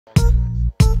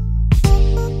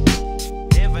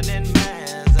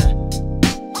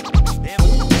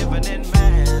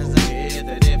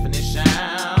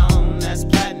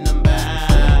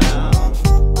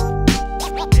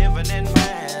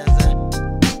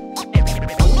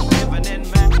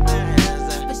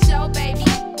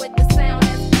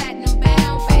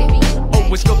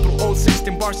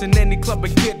bust in any club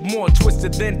and get more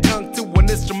twisted than tongue to an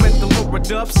instrumental or a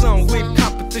dub song. Leave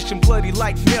competition bloody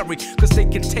like Mary, cause they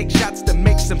can take shots that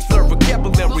makes them slur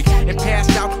vocabulary and pass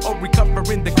out or recover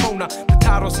in the corner. The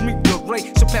titles meet the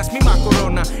rate, so pass me my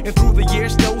corona. And through the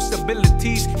years, those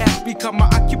abilities have become my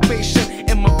occupation,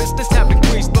 and my business have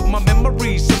increased. But my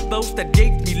memories of those that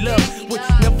gave me love would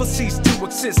never cease to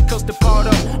exist, cause they're part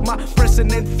of my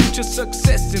present and future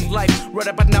success in life. Right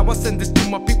about now, I send this to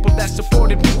my people that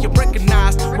supported me and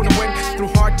recognized when I went through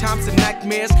hard times and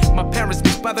nightmares. My parents,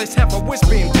 these brothers have always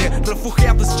been there.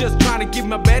 Refugiados just trying to give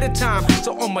me a better time.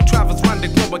 So on my travels round the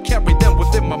globe, I carry them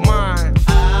within my mind.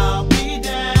 I'll be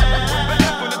down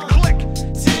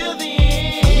till the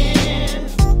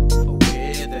end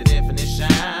with a definite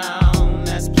sound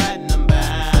that's platinum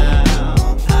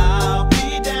bound. I'll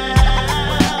be down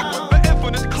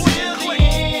till the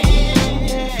end,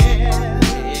 yeah,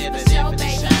 with a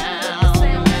definite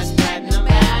sound that's platinum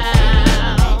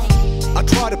bound. I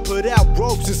try to put out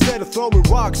ropes instead of throwing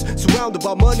rocks. Surrounded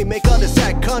by money, make others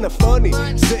act kinda funny.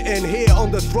 Sitting here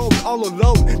on the throne all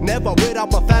alone. Never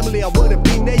without my family, I wouldn't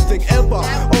be Nathan ever.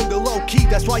 On the low key,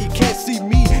 that's why you can't see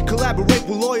me collaborate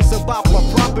with lawyers about my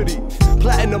property.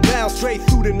 Platinum bound straight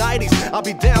through the 90s. I'll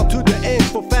be down to the end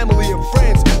for family and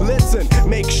friends. Listen,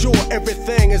 make sure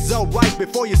everything is alright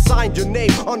before you sign your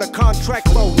name on a contract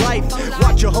for life.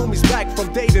 Watch your homies back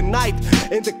from day to night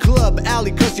in the club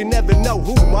alley, cause you never know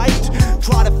who might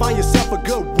try to find yourself a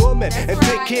good woman and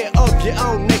take care of your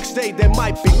own. Next day they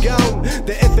might be gone.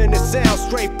 The infinite sound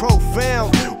straight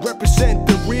profound, represent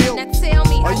the real. Now tell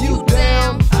me, are you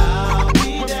down? I'll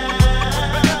be down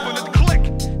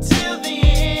till the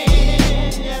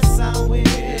end. Yes, I will. With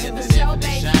a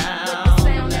definite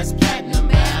sound that's platinum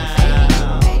bound.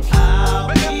 I'll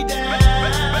be down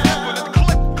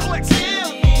till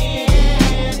the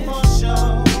end for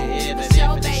sure. With a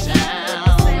definite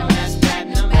sound that's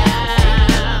platinum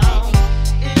bound.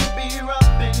 It be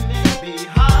rough and it be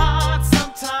hard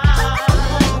sometimes,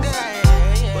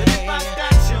 but if I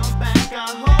got your back, I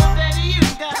hope that you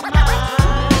got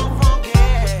mine.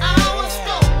 I was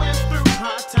going through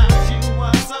hard times, you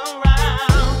was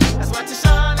around. That's why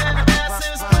Tishon and the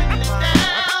dancers putting it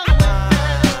down with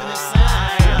the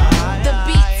sound. the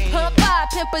beats pump up,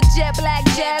 pimp a jet black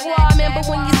Jaguar. Remember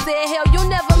when you said, hell, you'll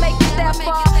never make it that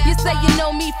far? You say you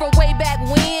know me from way back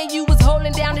when you was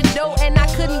holding down the door and I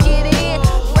couldn't get in.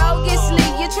 Roguishly,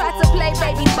 you tried to play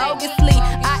baby bogusly.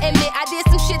 I admit I did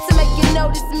some shit to make you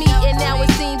notice me, and now it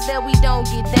seems that we don't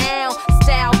get down.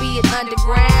 Style be it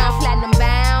underground, platinum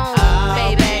bound.